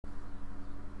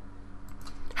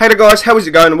Hey there guys, how is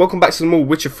it going? And welcome back to the more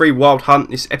Witcher 3 Wild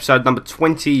Hunt. This is episode number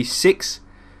 26.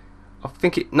 I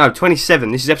think it, no,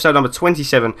 27. This is episode number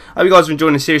 27. I hope you guys are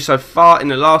enjoying the series so far. In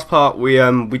the last part, we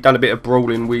done a bit of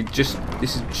brawling. This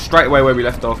is straight away where we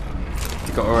left off.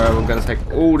 We got I'm going to take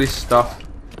all this stuff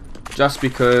just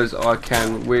because I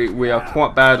can. We are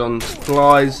quite bad on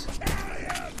supplies.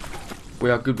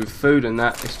 We are good with food and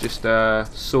that. It's just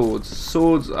swords.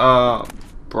 Swords are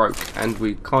broke, and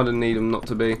we kind of need them not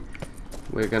to be.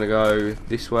 We're going to go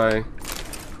this way.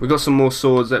 We've got some more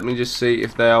swords. Let me just see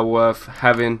if they are worth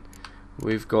having.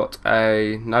 We've got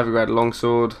a Novigrad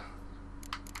longsword.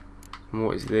 And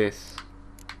what is this?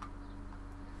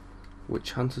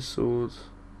 Witch hunter swords.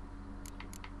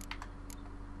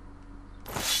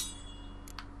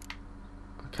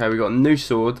 Okay, we got a new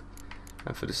sword.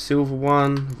 And for the silver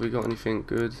one, have we got anything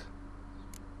good?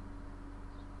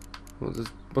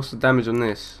 What's the damage on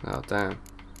this? Oh damn.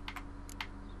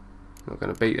 Not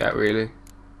going to beat that really.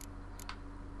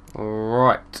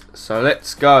 Alright, so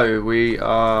let's go. We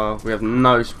have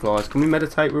no supplies. Can we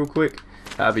meditate real quick?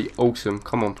 That'd be awesome.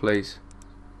 Come on, please.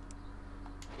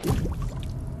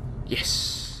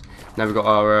 Yes. Now we've got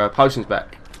our potions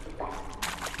back.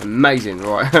 Amazing.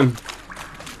 Right.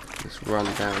 Let's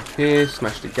run down here.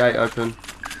 Smash the gate open.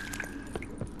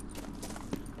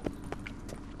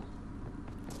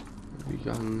 Where are we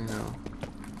going now?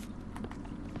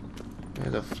 Where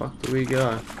the fuck do we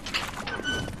go?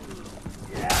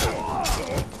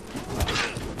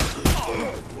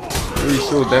 Who you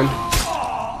saw then?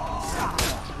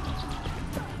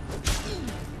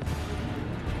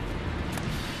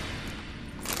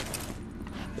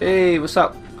 Hey, what's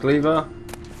up, Cleaver?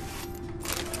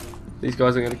 These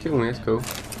guys are gonna kill me, that's cool.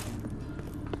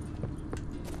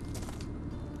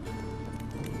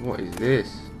 What is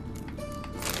this?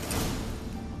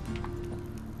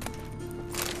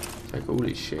 Take all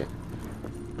this shit.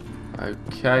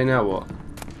 Okay, now what?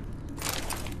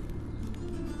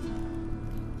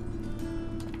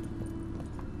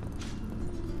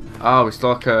 Oh, it's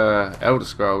like Elder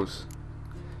Scrolls.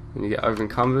 When you get over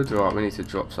encumbered, right? We need to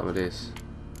drop some of this.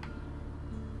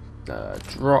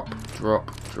 Drop. What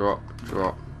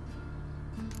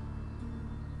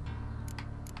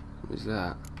is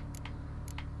that?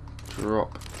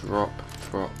 Drop.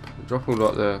 Drop all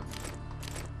like the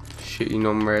shitty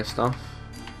non-rare stuff.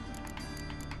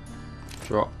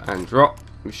 Drop and drop.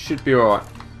 We should be alright.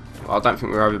 I don't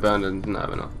think we're overburned, and no,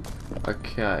 we're not.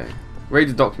 Okay. Read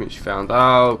the documents you found.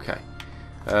 Oh, okay.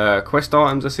 Quest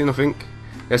items I've seen, I think.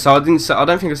 Yeah, so I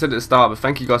don't think I said it at the start, but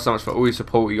thank you guys so much for all your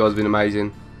support. You guys have been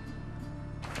amazing.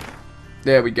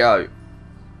 There we go.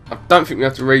 I don't think we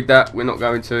have to read that. We're not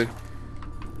going to.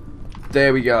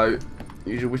 There we go.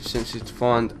 Use your witch senses to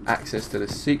find access to the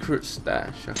secret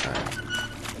stash. Okay.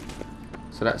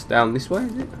 So that's down this way,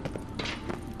 is it?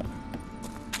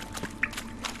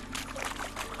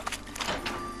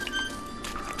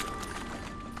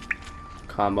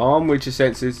 Come on, with your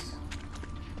senses.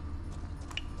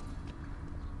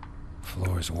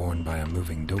 Floor is worn by a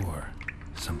moving door.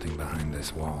 Something behind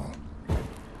this wall.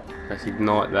 Let's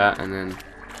ignite that and then.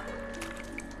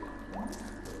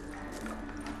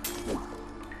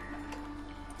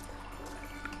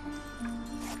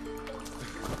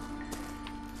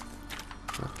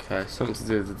 Okay, something to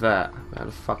do with that. How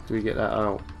the fuck do we get that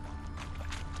out?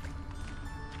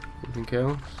 Anything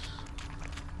else?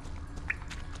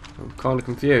 I'm kind of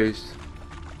confused.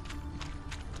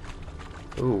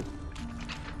 Ooh.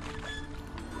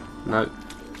 No,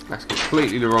 that's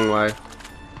completely the wrong way.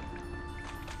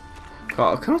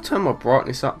 Can I turn my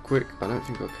brightness up quick? I don't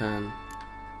think I can.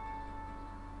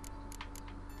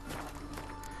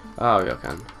 Oh, yeah, I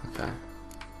can. Okay.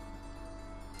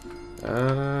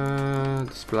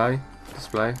 Display,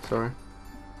 sorry.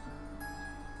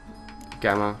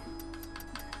 Gamma.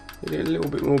 Get it a little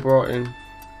bit more bright in.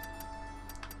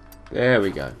 There we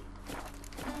go.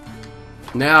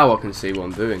 Now I can see what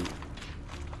I'm doing.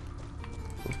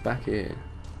 What's back here?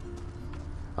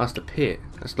 Oh, that's the pit.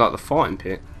 That's like the fighting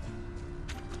pit.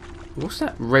 What's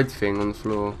that red thing on the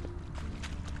floor?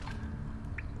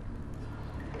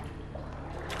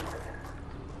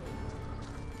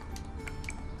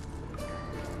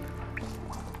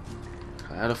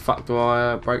 How the fuck do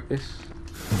I break this?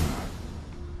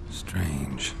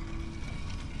 Strange.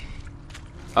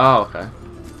 Oh, okay.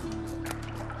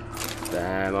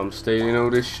 Damn, I'm stealing all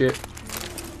this shit.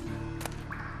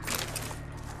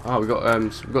 Oh, we got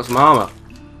some armor.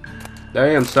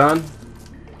 Damn, son.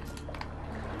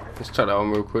 Let's check that on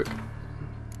real quick.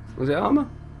 Was it armor?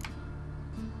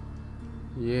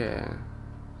 Yeah.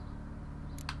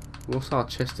 What's our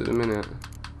chest at the minute?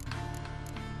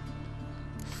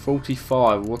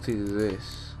 45. What is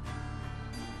this?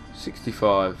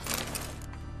 65.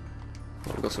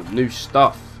 Oh, we've got some new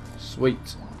stuff.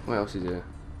 Sweet. What else is there?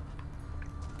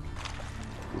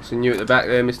 What's new at the back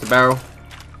there, Mr. Barrel?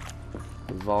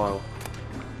 A vial.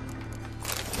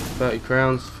 30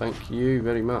 crowns. Thank you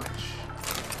very much.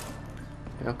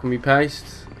 How can we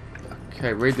paste?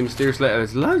 Okay, read the mysterious letter.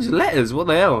 There's loads of letters. What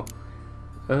the hell?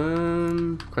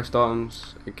 Quest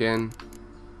items again.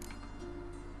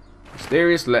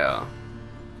 Mysterious letter.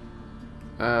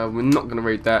 We're not going to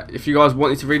read that. If you guys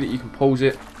wanted to read it, you can pause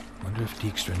it. Wonder if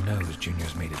Dijkstra knows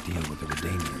Junior's made a deal with the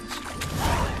Redanians.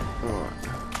 Alright.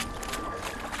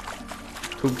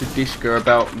 Talk to Dijkstra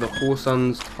about the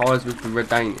Whoreson's ties with the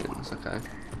Redanians. Okay.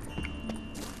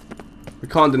 We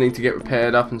kinda need to get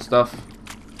repaired up and stuff.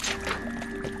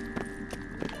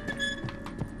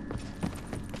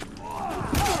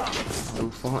 Still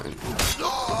fighting.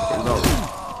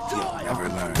 Never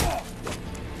learn.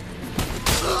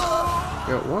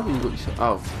 Yeah, why have you got yourself?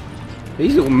 Oh.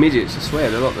 These little midgets, I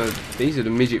swear, they're like these are the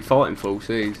midget fighting force,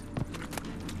 these.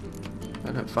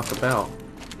 They don't fuck about.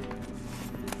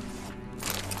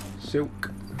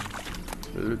 Silk.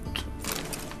 Loot.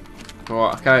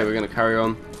 Alright, okay, we're gonna carry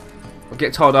on. I'll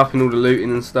get tied up in all the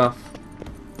looting and stuff.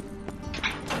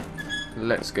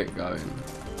 Let's get going.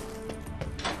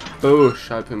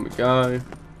 Bush, open we go.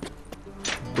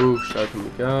 Bush, open we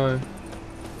go.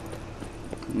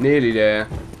 Nearly there.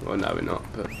 Well, no, we're not,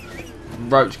 but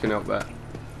Roche can help that.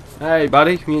 Hey,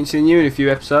 buddy, we ain't seen you in a few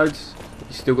episodes.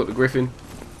 You still got the griffin.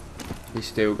 You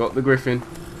still got the griffin.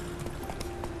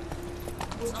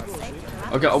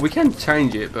 Okay, oh, we can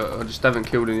change it, but I just haven't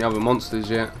killed any other monsters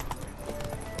yet.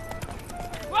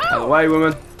 Out of the way,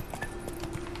 woman.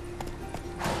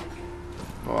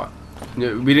 Alright.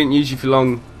 We didn't use you for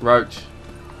long, Roche.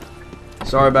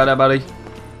 Sorry about that, buddy.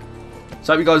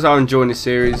 So I hope you guys are enjoying this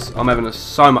series. I'm having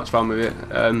so much fun with it.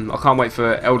 I can't wait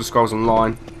for Elder Scrolls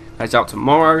Online. It's out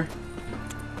tomorrow.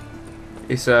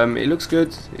 It looks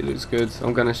good. It looks good.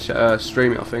 I'm gonna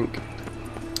stream it, I think.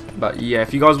 But yeah,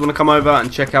 if you guys want to come over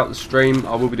and check out the stream,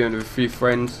 I will be doing it with a few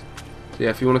friends. So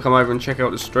yeah, if you want to come over and check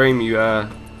out the stream,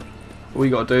 all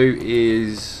you got to do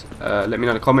is let me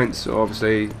know in the comments. Or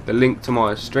obviously, the link to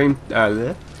my stream,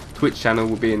 Twitch channel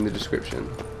will be in the description.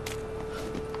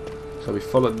 So we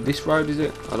follow this road, is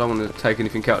it? I don't want to take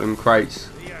anything out of them crates,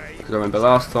 because I remember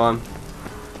last time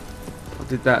I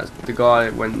did that. The guy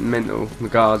went mental. The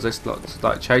guards, they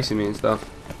started chasing me and stuff,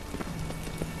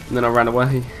 and then I ran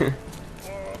away.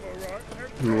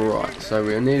 Right, so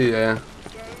we are nearly there.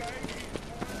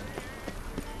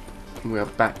 We are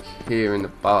back here in the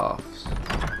baths.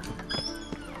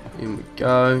 In we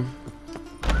go.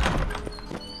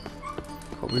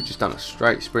 God, we've just done a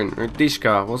straight sprint.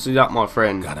 Dijkstra, what's it up, my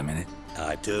friend? Got a minute?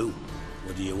 I do.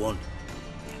 What do you want?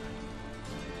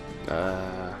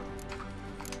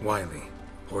 Wiley,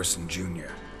 Whoreson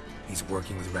Jr. He's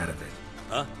working with Radovid.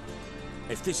 Huh?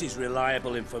 If this is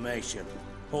reliable information,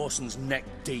 Whoreson's neck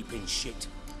deep in shit.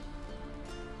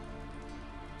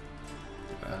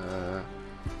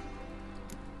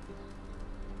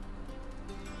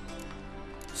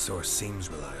 Source seems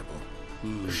reliable.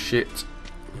 Shit.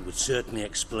 It would certainly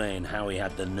explain how he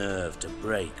had the nerve to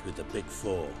break with the Big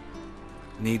Four.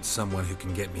 Need someone who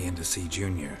can get me in to see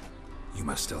Junior. You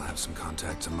must still have some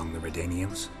contacts among the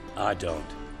Redanians. I don't,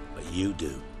 but you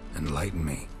do. Enlighten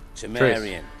me.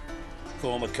 Temerian,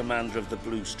 former commander of the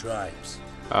Blue Stripes.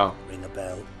 Oh. Ring a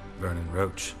bell? Vernon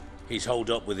Roche. He's holed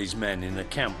up with his men in a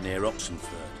camp near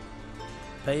Oxenford.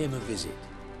 Pay him a visit.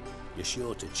 You're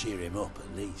sure to cheer him up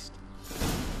at least.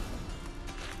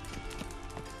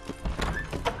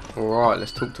 Alright,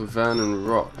 let's talk to Vernon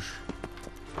Roche.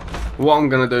 What I'm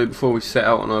going to do before we set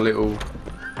out on our little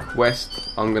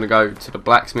quest, I'm going to go to the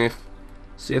blacksmith,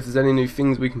 see if there's any new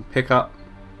things we can pick up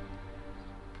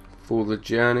for the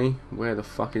journey. Where the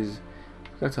fuck is...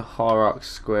 Go to Hierarch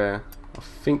Square. I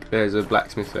think there's a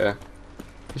blacksmith there.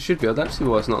 There should be. I don't see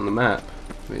why it's not on the map.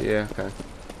 But yeah, okay.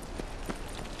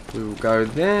 We will go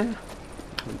there.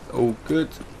 All good.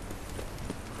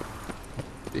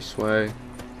 This way.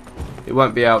 It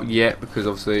won't be out yet because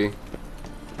obviously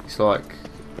it's like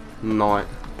night.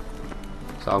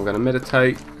 So I'm going to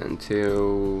meditate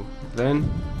until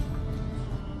then.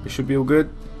 It should be all good.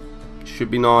 It should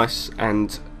be nice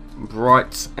and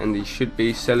bright, and he should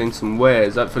be selling some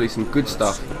wares, hopefully some good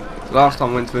stuff. The last time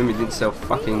I went to him, he didn't sell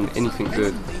fucking anything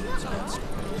good.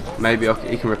 Maybe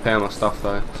he can repair my stuff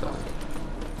though. So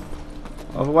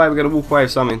either way, we're going to walk away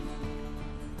with something.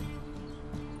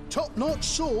 Top-notch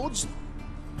swords.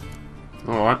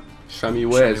 Alright, show me your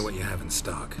wares. Show me what you have in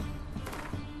stock.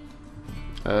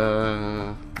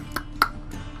 Damn,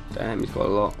 he's got a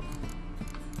lot.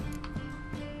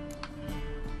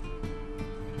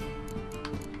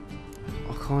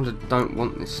 kind of don't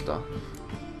want this stuff.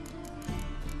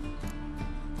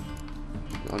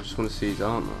 I just want to see his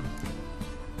armor.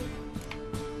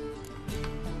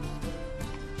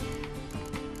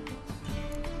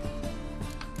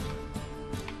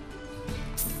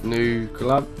 New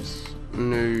gloves,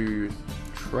 new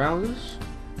trousers.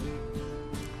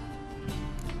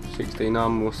 16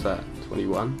 armor, what's that?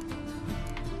 21.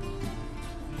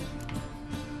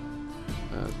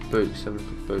 Boots, have a look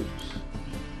at boots.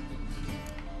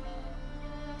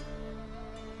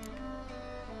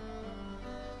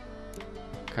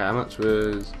 Okay, how much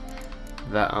was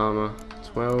that armor?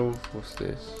 12, what's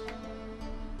this?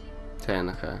 10,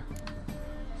 okay.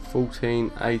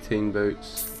 14, 18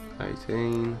 boots,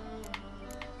 18.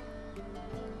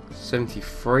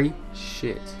 73,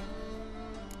 shit.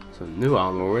 Some new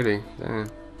armor already, damn.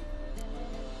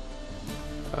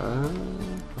 I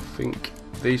think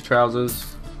these trousers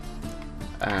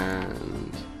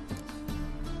and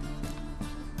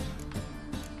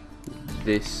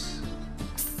this,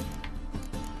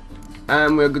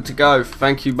 and we're good to go.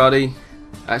 Thank you, buddy.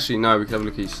 Actually, no, we can have a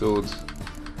look at his swords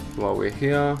while we're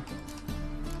here.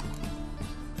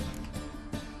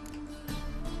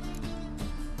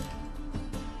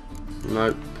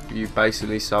 Nope, you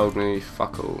basically sold me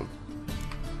fuck all.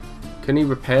 Can he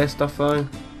repair stuff though?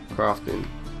 Crafting.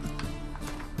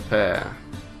 Repair.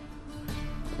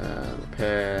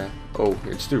 Repair. Oh,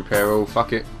 yeah, just do repair all.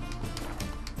 Fuck it.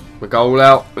 We go all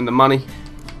out with the money.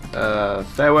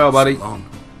 Farewell, buddy.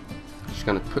 Just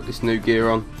gonna put this new gear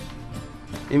on.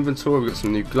 Inventory. We got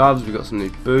some new gloves. We got some new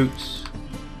boots.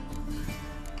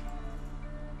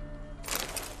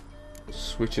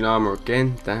 Switching armor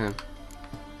again. Damn.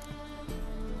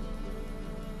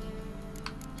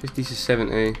 50 to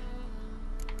 70.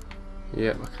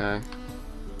 Yep. Okay.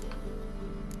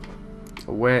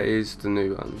 Where is the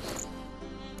new ones?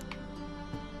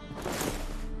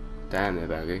 Damn, they're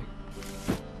baggy.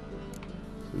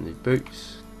 Some new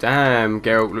boots. Damn,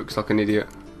 Geralt looks like an idiot.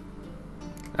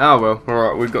 Oh well,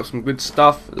 alright, we've got some good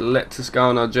stuff. Let us go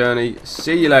on our journey.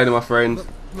 See you later, my friend.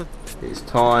 It's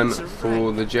time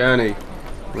for the journey.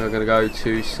 We're going to go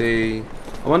to see...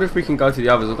 I wonder if we can go to the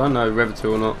others. I don't know whether to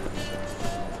or not.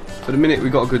 For the minute, we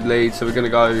got a good lead, so we're going to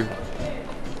go...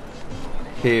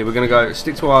 here, we're going to go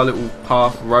stick to our little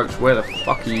path. Roche, where the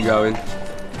fuck are you going?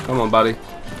 Come on, buddy.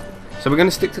 So we're going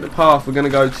to stick to the path. We're going to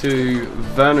go to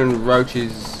Vernon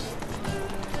Roche's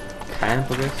camp,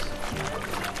 I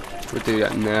guess. We'll do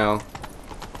that now.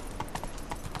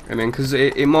 I mean, because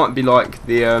it might be like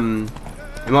the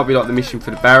mission for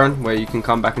the Baron, where you can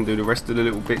come back and do the rest of the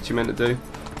little bits you're meant to do.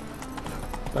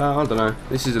 But I don't know.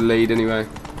 This is a lead anyway.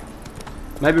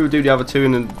 Maybe we'll do the other two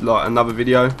in another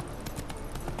video.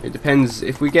 It depends.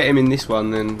 If we get him in this one,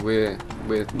 then we're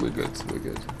good. We're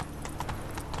good.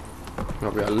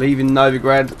 Right, we are leaving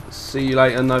Novigrad. See you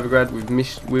later, Novigrad.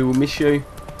 We will miss you.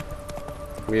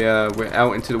 We're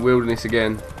out into the wilderness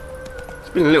again. It's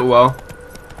been a little while.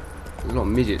 There's a lot of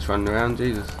midgets running around.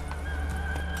 Jesus.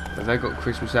 Have they got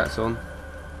Christmas hats on?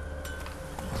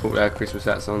 I thought they had Christmas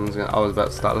hats on. I was about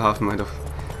to start laughing my head off.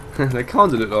 They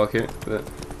kind of look like it, but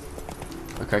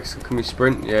okay. So can we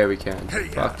sprint? Yeah, we can.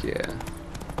 Fuck yeah.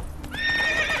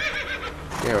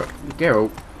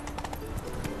 Geralt.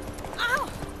 Ow!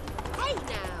 Hey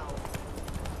now.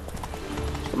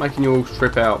 Stop making you all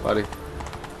trip out, buddy.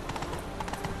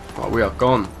 Right, we are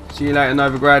gone. See you later,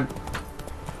 Novigrad.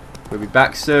 We'll be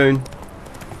back soon.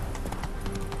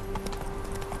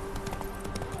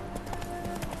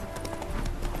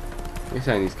 This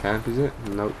ain't his camp, is it?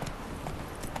 Nope.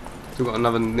 Still got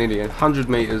another nearly 100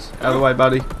 meters. Out of the way,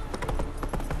 buddy.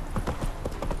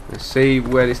 Let's see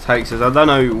where this takes us. I don't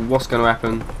know what's going to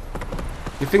happen.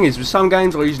 The thing is, with some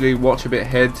games I usually watch a bit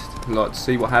ahead, like to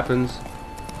see what happens.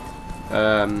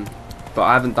 But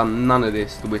I haven't done none of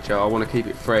this, The Witcher. I want to keep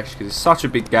it fresh because it's such a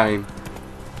big game.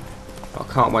 I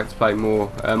can't wait to play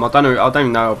more. I don't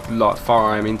even know how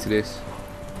far I am into this.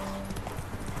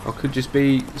 I could just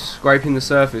be scraping the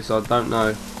surface. I don't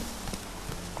know.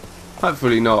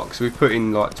 Hopefully not, because we've put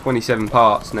in like 27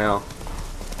 parts now.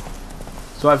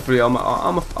 So hopefully I'm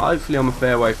a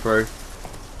fair way through.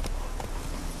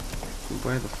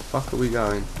 Where the fuck are we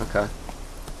going? Okay.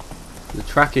 The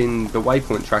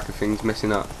waypoint tracker thing's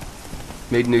messing up.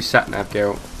 Need a new sat nav,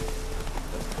 Geralt.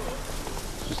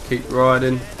 Just keep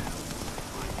riding.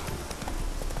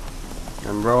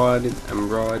 And riding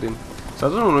and riding. So I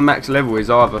don't know what the max level is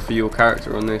either for your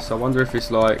character on this. I wonder if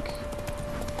it's like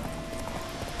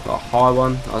a high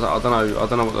one. I don't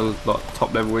know what the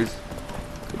top level is.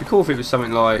 It'd be cool if it was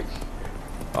something like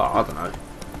I don't know.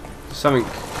 Something.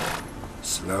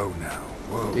 Slow now.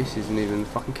 Whoa. This isn't even the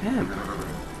fucking camp.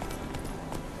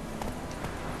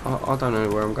 I don't know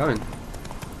where I'm going.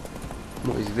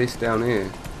 What is this down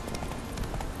here?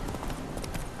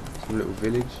 Some little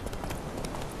village.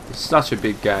 It's such a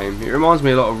big game. It reminds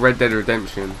me a lot of Red Dead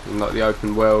Redemption in like the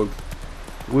open world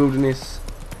wilderness.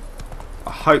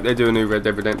 I hope they do a new Red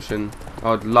Dead Redemption.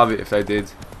 I'd love it if they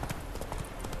did.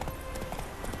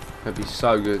 That'd be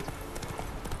so good.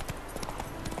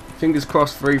 Fingers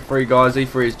crossed for E3, guys.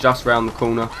 E3 is just round the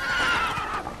corner.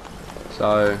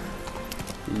 So,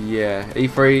 yeah.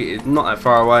 E3 is not that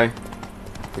far away.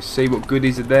 Let's see what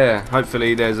goodies are there.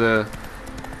 Hopefully there's a...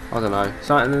 I don't know.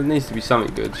 Something, there needs to be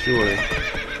something good, surely.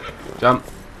 Jump.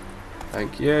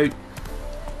 Thank you.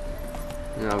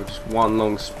 Just one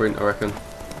long sprint, I reckon. See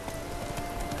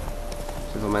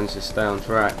if I manage to stay on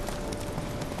track.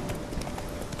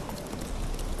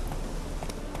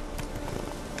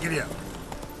 Giddy up.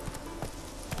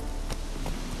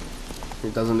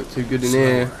 It doesn't look too good in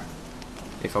here,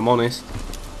 if I'm honest.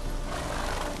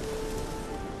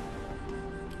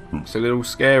 It's a little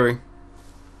scary.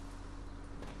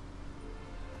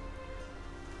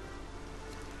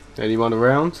 Anyone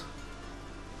around?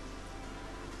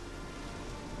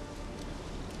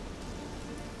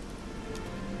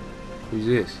 Who's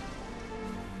this?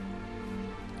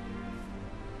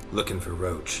 Looking for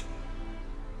Roche.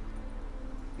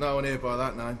 No one here by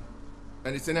that name.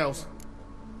 Anything else?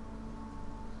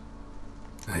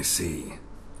 I see.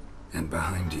 And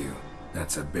behind you,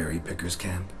 that's a berry picker's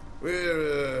camp?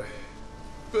 We're,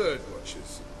 bird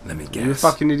watchers. Let me guess. You a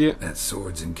fucking idiot. That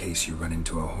sword's in case you run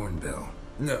into a hornbill.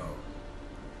 No.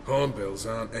 Hornbills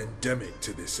aren't endemic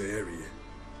to this area.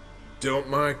 Don't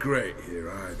migrate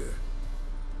here either.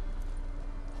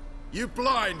 You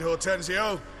blind,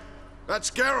 Hortensio?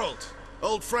 That's Geralt,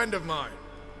 old friend of mine.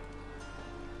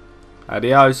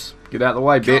 Adios. Get out of the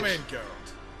way, bitch. Come in,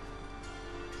 Geralt.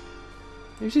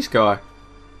 Who's this guy?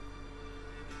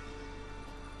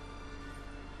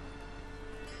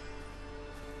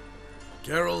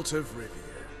 Geralt of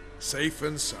Rivia, safe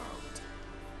and sound.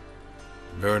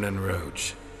 Vernon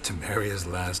Roche, Temeria's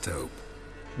last hope.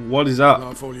 What is up?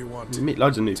 Laugh all you want. You meet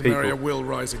loads of new Temeria people. will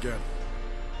rise again.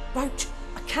 Roche,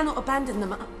 I cannot abandon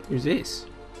them. Who's this?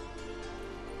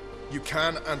 You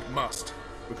can and must,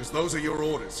 because those are your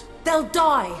orders. They'll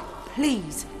die.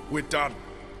 Please. We're done.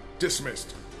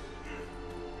 Dismissed.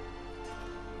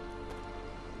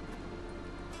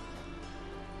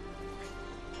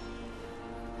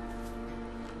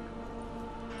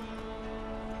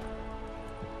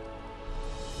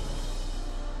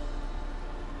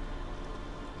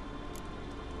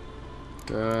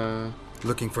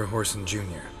 Looking for Horson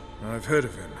Jr. I've heard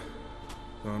of him.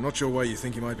 Though I'm not sure why you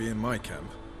think he might be in my camp.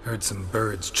 Heard some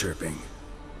birds chirping.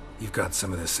 You've got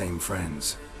some of the same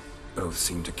friends. Both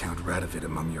seem to count Radovid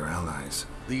among your allies.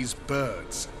 These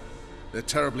birds. They're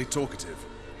terribly talkative.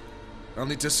 I'll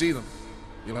need to see them.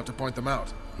 You'll have to point them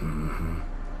out.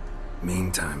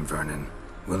 Meantime, Vernon,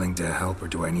 willing to help or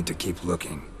do I need to keep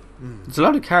looking? There's a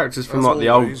lot of characters from As like the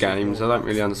old always, games. I you're don't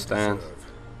really all understand. deserve.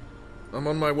 I'm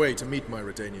on my way to meet my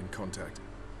Redanian contact.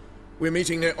 We're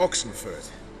meeting near Oxenford,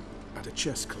 at a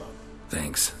chess club.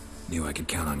 Thanks. Knew I could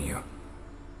count on you.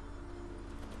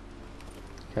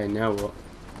 Okay, now what?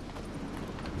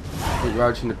 Keep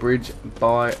roaching the bridge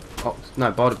by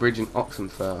the bridge in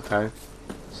Oxenford. Okay.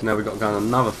 So now we've got to go on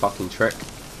another fucking trek.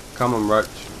 Come on, Roach.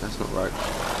 That's not Roach.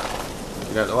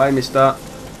 Get out of the way, mister.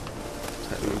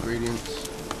 Take the ingredients.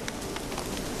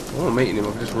 Oh, I'm meeting him.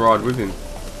 I can just ride with him.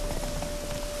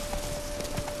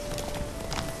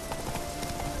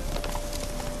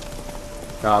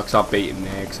 Oh, because I beat him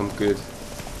there, because I'm good.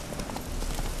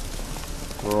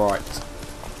 Right.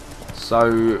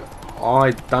 So, I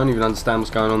don't even understand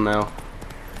what's going on now.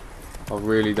 I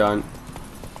really don't.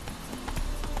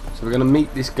 So we're going to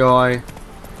meet this guy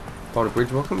by the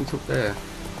bridge. Why can't we talk there?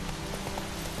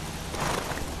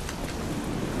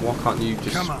 Why can't you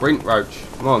just sprint, Roach?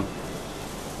 Come on.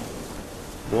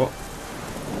 What?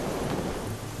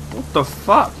 What the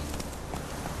fuck?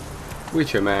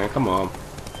 Witcher, man, come on.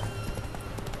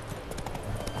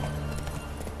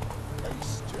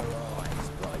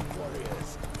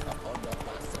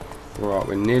 Right,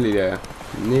 we're nearly there.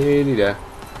 Nearly there.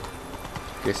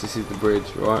 Guess this is the bridge,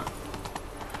 right?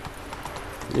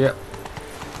 Yep.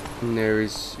 And there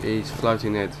is his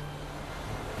floating head.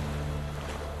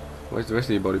 Where's the rest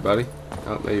of your body, buddy?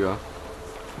 Oh, there you are.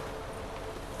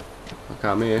 Okay,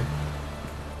 I'm here.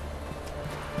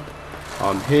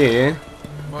 I'm here.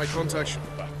 My contact...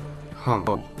 Come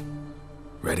on.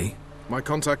 Ready? My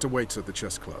contact awaits at the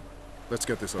chess club. Let's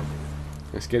get this over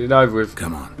with. Let's get it over with.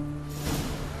 Come on.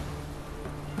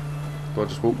 Do I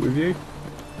just walk with you?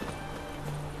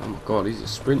 Oh my god, he's a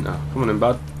sprinter. Come on then,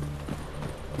 bud.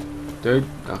 dude.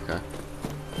 Okay.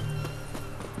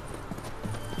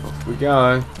 Off we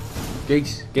go.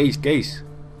 Geese, geese, geese.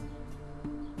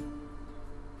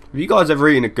 Have you guys ever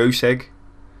eaten a goose egg?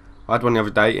 I had one the other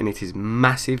day and it is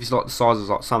massive. It's like the size of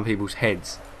like some people's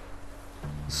heads.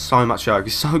 So much yolk.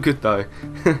 It's so good though.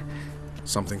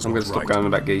 Something's I'm not going to stop right. going on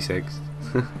about geese eggs.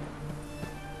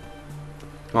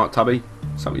 Right, Tubby.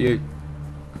 What's up with you?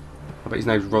 I bet his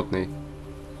name's Rodney.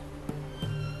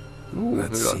 Ooh, look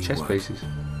Let's at like see chess what- pieces.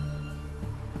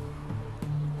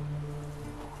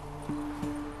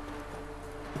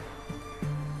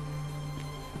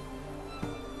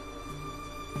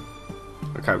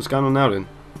 Okay, what's going on now then?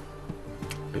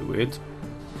 Bit weird.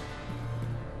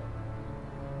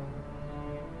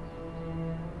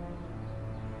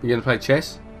 You gonna play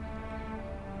chess?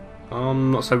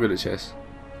 I'm not so good at chess.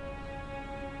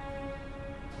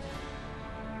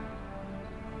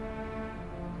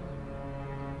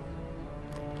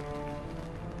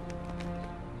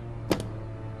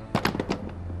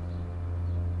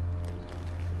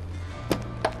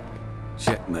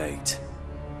 Checkmate.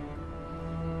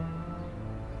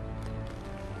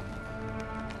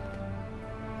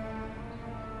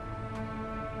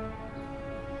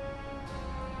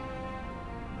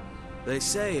 They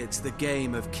say it's the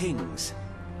game of kings.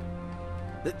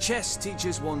 That chess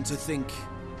teaches one to think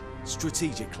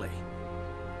strategically.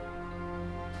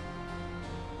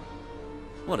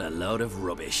 What a load of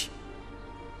rubbish.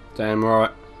 Damn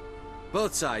right.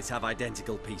 Both sides have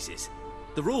identical pieces.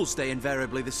 The rules stay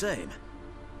invariably the same.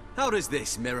 How does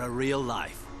this mirror real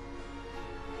life?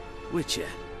 Witcher,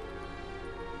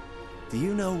 do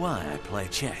you know why I play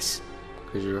chess?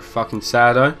 Because you're a fucking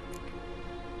sado.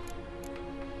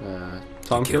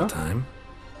 Time Kill killer? time.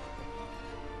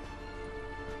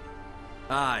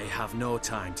 I have no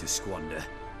time to squander,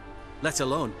 let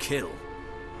alone kill.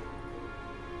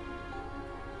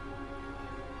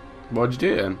 Why'd you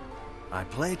do it then? I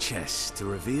play chess to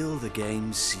reveal the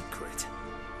game's secret.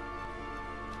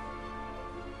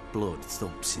 Blood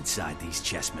thumps inside these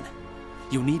chessmen.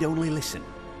 You need only listen,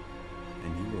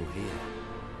 and you will hear.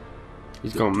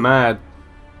 He's gone mad.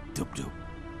 Dub-dub.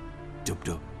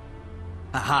 Dub-dub.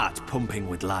 A heart pumping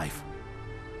with life.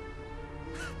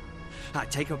 I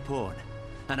take a pawn,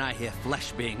 and I hear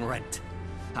flesh being rent.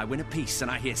 I win a piece,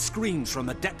 and I hear screams from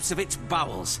the depths of its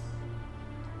bowels.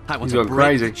 I want He's to gone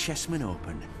break crazy. the chessmen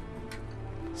open.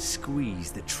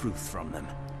 Squeeze the truth from them.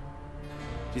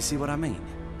 Do you see what I mean?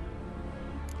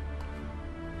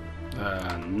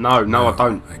 No, I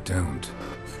don't. I don't.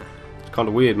 It's kind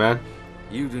of weird, man.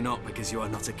 You do not, because you are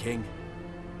not a king.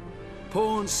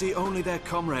 Pawns see only their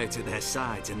comrades at their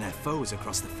sides and their foes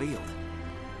across the field.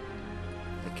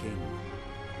 The king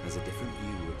has a different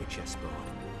view of the chessboard.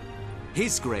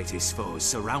 His greatest foes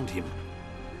surround him.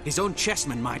 His own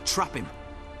chessmen might trap him.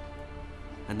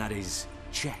 And that is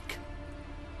check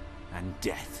and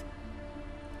death.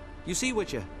 You see,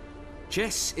 Witcher,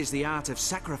 chess is the art of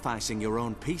sacrificing your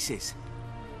own pieces.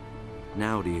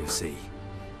 Now do you see?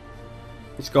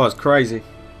 This guy's crazy.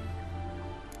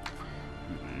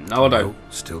 No, I don't. No,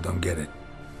 still don't get it.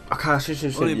 Okay, I should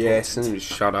have said yes and just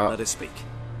shut Let up. us speak.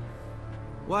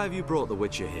 Why have you brought the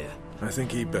Witcher here? I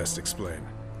think he'd best explain.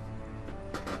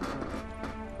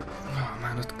 Oh man,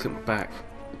 I have to click back.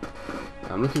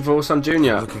 I'm looking for some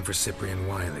junior. Looking for Cyprian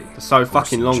Wiley. It's so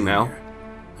fucking Orson long Jr. now.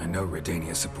 I know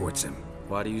Redania supports him.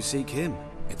 Why do you seek him?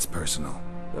 It's personal.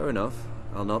 Fair enough.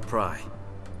 I'll not pry.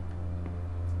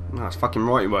 No, it's fucking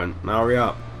right, you won't. Now hurry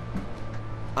up.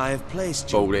 I have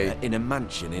placed Baldy. Junior in a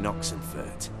mansion in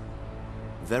Oxenfurt.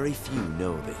 Very few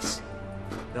know this.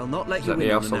 They'll not let Is you that in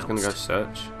the else I was going to go unannounced.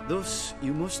 search? Thus,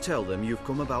 you must tell them you've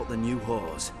come about the new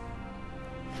whores.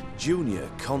 Junior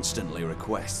constantly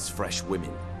requests fresh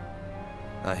women.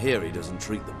 I hear he doesn't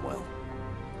treat them well.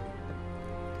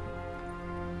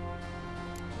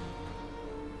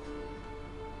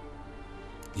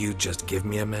 You just give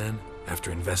me a man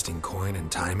after investing coin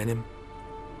and time in him?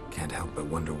 Can't help but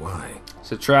wonder why.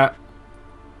 It's a trap.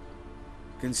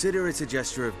 Consider it a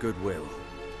gesture of goodwill.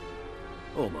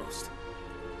 Almost.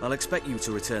 I'll expect you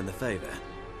to return the favor.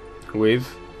 With.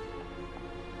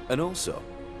 And also,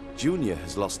 Junior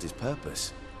has lost his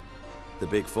purpose. The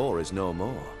Big Four is no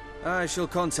more. I shall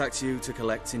contact you to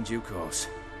collect in due course.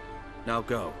 Now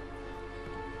go.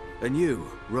 And you,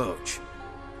 Roche.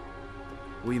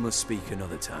 We must speak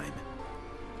another time.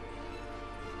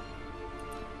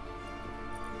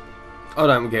 I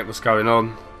don't get what's going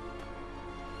on.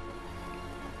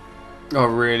 I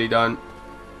really don't.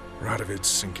 Radovid's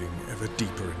sinking ever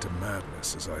deeper into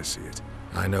madness as I see it.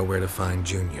 I know where to find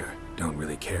Junior. Don't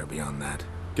really care beyond that.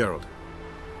 Geralt,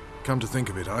 come to think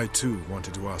of it, I too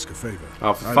wanted to ask a favor.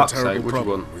 Oh, for I had fuck's a terrible sake, what do you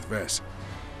problem want? with Vess.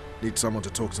 Need someone to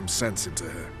talk some sense into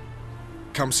her.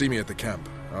 Come see me at the camp.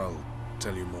 I'll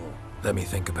tell you more. Let me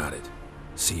think about it.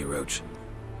 See you, Roche.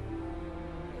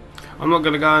 I'm not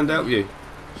going to go and help you.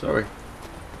 Sorry.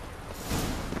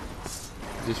 Is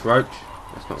this Roche?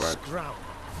 That's not Roche.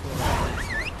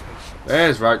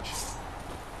 There's Roche.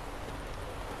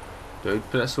 Dude,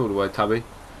 put that sword away, Tubby.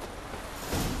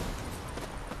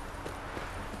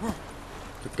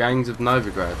 The gangs of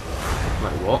Novigrad.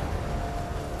 Wait, what?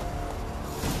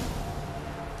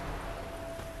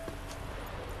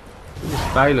 Is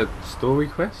this fail a story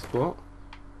quest? What?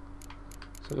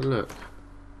 Let's have a look.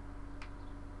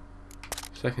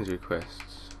 Secondary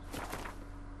quests.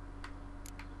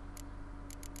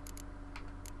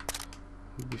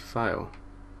 Would we fail?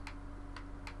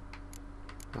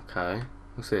 Okay.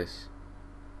 What's this?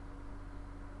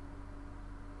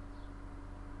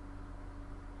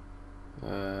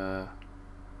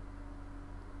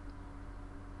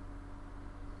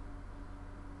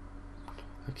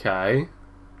 Okay.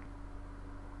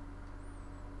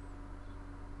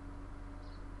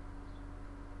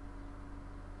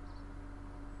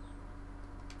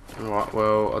 Alright,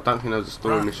 well, I don't think there's a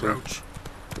story mission. Roche.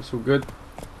 That's all good.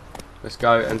 Let's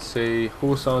go and see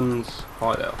Whoreson's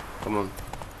hideout. Come on.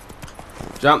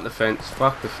 Jump the fence.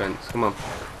 Fuck the fence. Come on.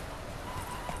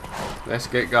 Let's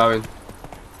get going.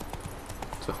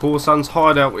 So Whoreson's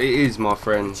hideout it is, my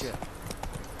friends.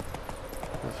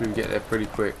 Hopefully we get there pretty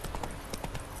quick.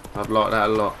 I'd like that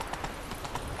a lot.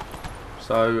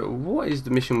 So, what is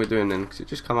the mission we're doing then? Because it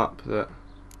just come up that...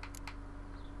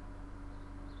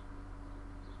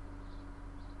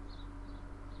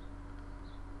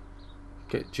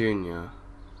 Get Junior.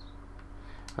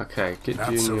 Okay, get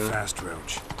Not Junior. so fast,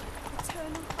 Roche.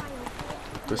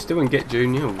 We're still in Get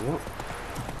Junior, what?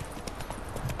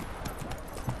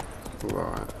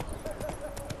 Right.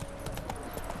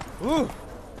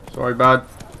 Sorry, bud.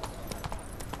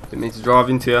 Didn't mean to drive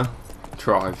into you.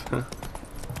 Drive.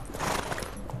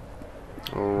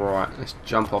 Alright, let's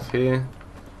jump off here.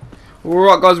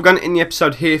 Alright guys, we're going to end the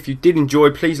episode here. If you did enjoy,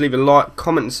 please leave a like,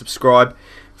 comment and subscribe.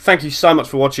 Thank you so much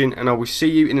for watching, and I will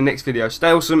see you in the next video.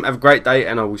 Stay awesome, have a great day,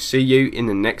 and I will see you in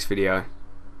the next video.